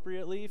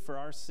appropriately for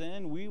our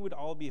sin, we would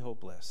all be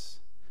hopeless.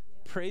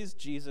 Praise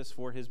Jesus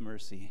for his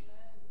mercy.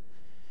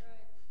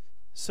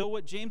 So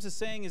what James is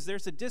saying is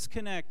there's a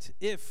disconnect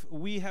if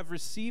we have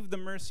received the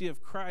mercy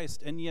of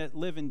Christ and yet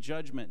live in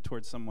judgment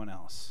towards someone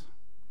else.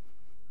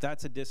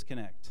 That's a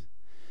disconnect.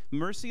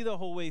 Mercy the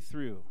whole way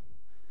through.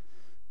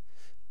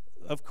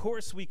 Of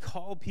course, we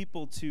call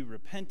people to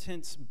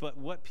repentance, but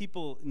what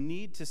people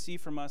need to see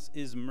from us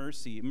is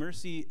mercy.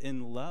 Mercy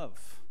in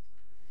love.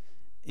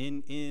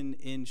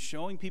 In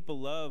showing people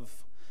love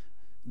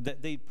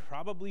that they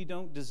probably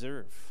don't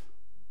deserve,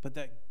 but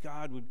that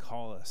God would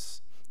call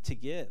us to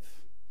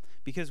give.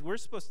 Because we're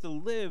supposed to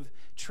live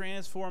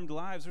transformed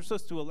lives. We're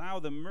supposed to allow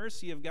the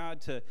mercy of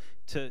God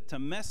to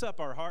mess up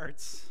our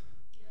hearts,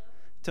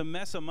 to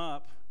mess them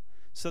up,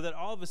 so that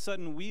all of a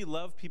sudden we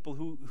love people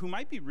who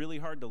might be really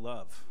hard to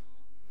love.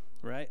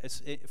 Right?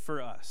 For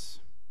us.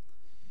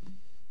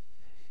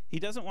 He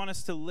doesn't want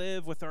us to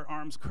live with our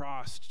arms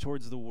crossed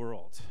towards the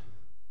world,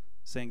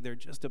 saying they're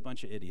just a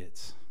bunch of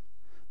idiots.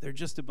 They're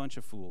just a bunch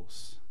of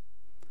fools.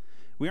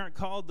 We aren't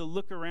called to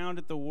look around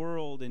at the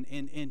world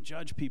and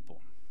judge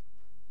people.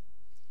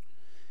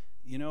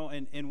 You know,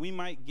 and we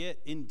might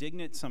get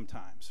indignant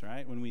sometimes,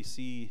 right? When we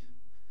see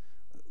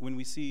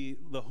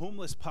the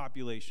homeless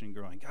population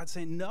growing. God's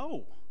saying,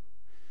 no,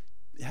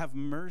 have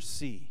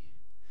mercy.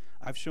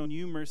 I've shown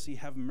you mercy,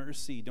 have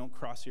mercy. Don't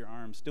cross your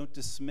arms. Don't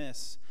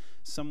dismiss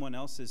someone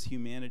else's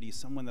humanity,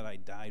 someone that I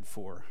died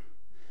for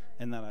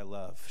and that I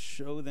love.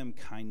 Show them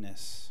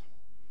kindness.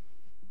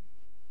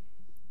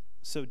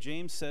 So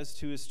James says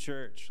to his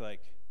church,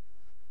 like,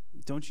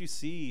 don't you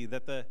see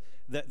that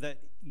that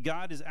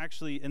God is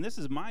actually, and this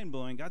is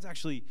mind-blowing, God's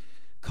actually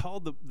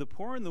called the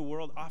poor in the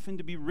world often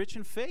to be rich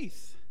in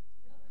faith.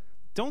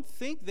 Don't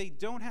think they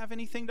don't have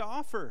anything to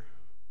offer.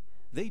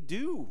 They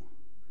do.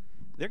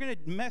 They're going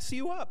to mess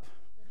you up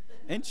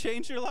and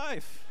change your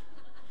life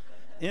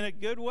in a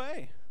good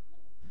way.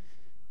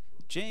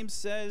 James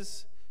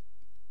says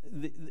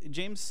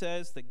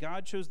that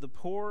God chose the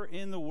poor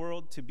in the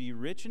world to be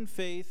rich in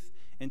faith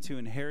and to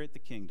inherit the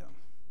kingdom.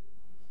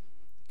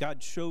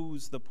 God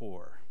chose the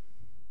poor.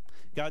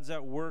 God's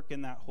at work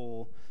in that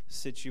whole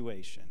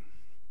situation.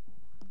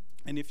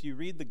 And if you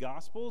read the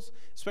Gospels,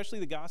 especially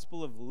the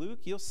Gospel of Luke,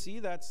 you'll see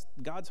that's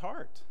God's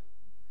heart.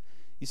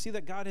 You see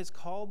that God has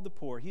called the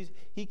poor.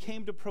 He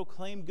came to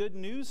proclaim good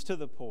news to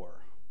the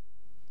poor.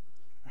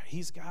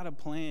 He's got a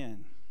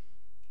plan.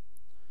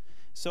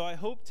 So I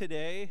hope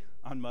today,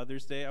 on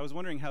Mother's Day, I was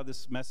wondering how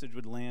this message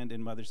would land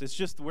in Mother's Day. It's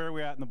just where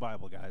we're at in the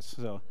Bible, guys.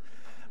 So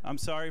I'm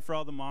sorry for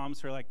all the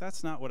moms who are like,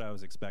 that's not what I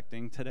was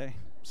expecting today.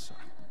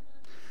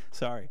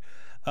 Sorry.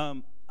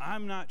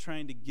 I'm not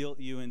trying to guilt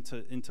you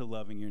into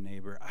loving your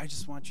neighbor. I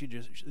just want you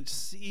to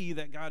see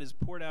that God has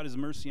poured out his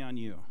mercy on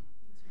you.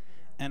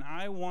 And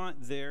I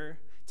want there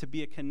to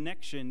be a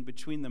connection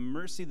between the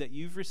mercy that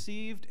you've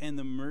received and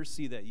the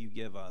mercy that you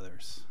give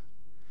others.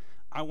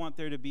 I want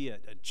there to be a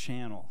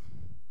channel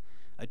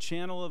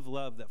of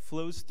love that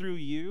flows through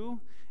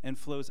you and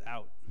flows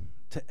out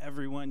to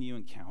everyone you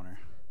encounter.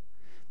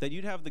 That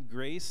you'd have the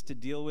grace to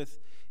deal with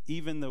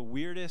even the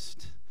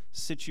weirdest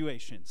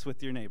situations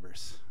with your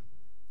neighbors.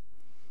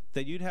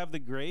 That you'd have the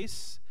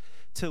grace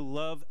to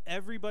love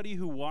everybody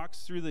who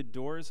walks through the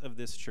doors of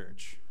this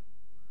church.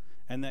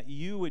 And that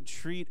you would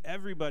treat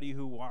everybody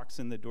who walks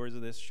in the doors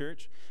of this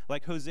church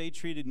like Jose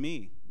treated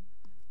me.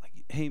 Like,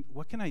 hey,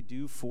 what can I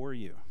do for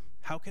you?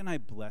 How can I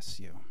bless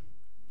you?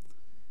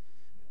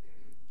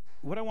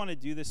 What I want to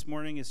do this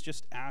morning is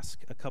just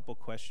ask a couple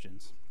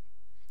questions.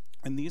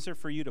 And these are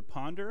for you to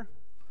ponder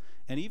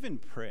and even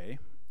pray.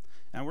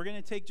 And we're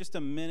going to take just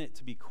a minute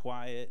to be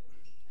quiet.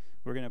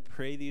 We're going to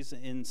pray these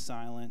in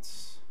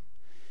silence,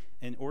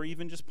 or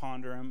even just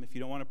ponder them. If you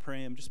don't want to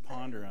pray them, just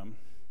ponder them.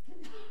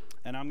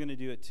 And I'm going to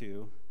do it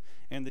too.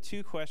 And the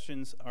two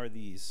questions are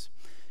these.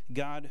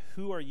 God,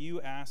 who are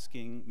you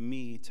asking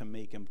me to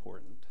make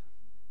important?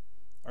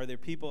 Are there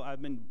people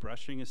I've been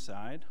brushing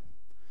aside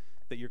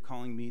that you're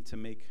calling me to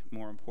make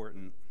more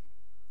important?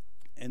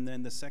 And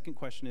then the second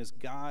question is,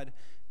 God,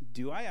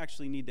 do I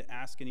actually need to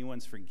ask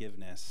anyone's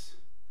forgiveness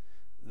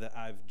that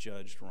I've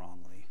judged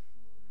wrongly?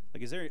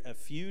 Like, is there a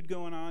feud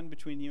going on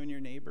between you and your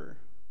neighbor,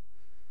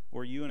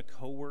 or you and a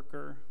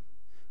coworker,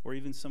 or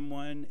even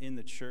someone in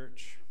the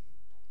church?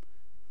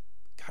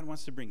 God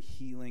wants to bring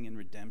healing and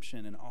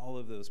redemption in all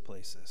of those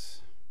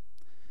places.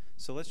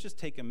 So let's just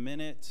take a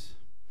minute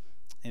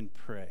and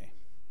pray.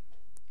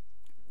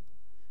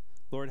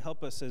 Lord,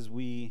 help us as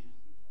we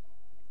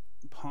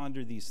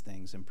ponder these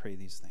things and pray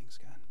these things,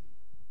 God.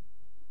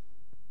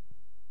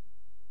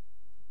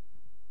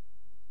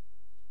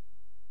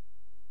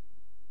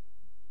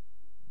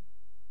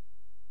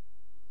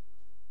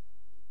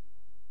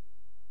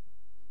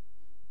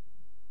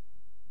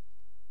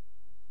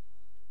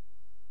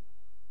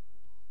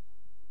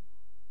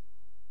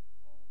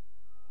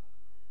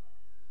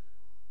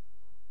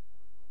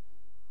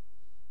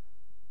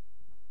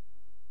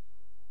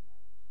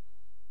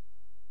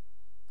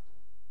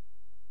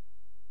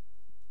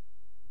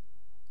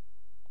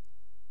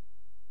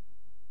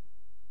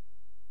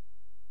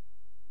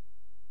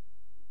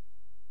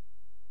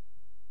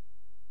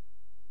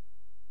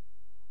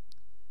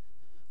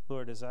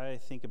 Lord, as I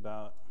think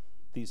about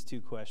these two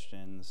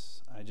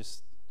questions,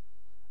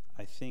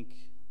 I think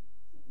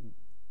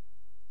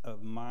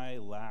of my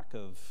lack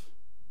of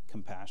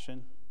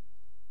compassion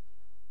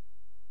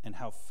and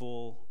how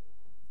full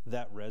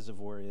that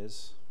reservoir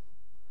is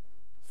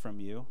from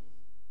you.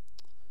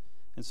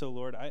 And so,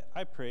 Lord,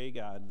 I pray,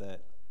 God,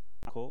 that,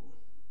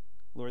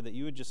 Lord, that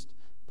you would just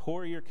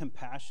pour your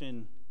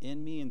compassion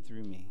in me and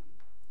through me.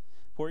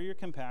 Pour your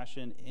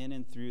compassion in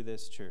and through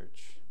this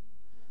church.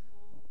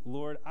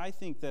 Lord, I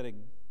think that a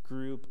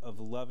group of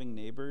loving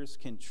neighbors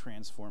can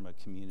transform a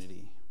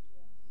community.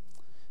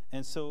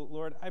 And so,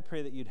 Lord, I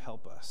pray that you'd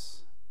help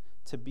us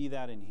to be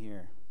that in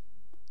here,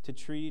 to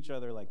treat each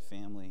other like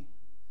family,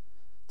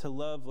 to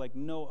love like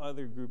no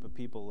other group of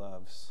people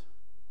loves,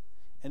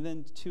 and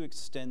then to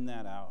extend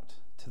that out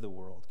to the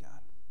world,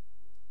 God.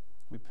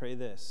 We pray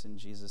this in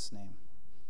Jesus' name.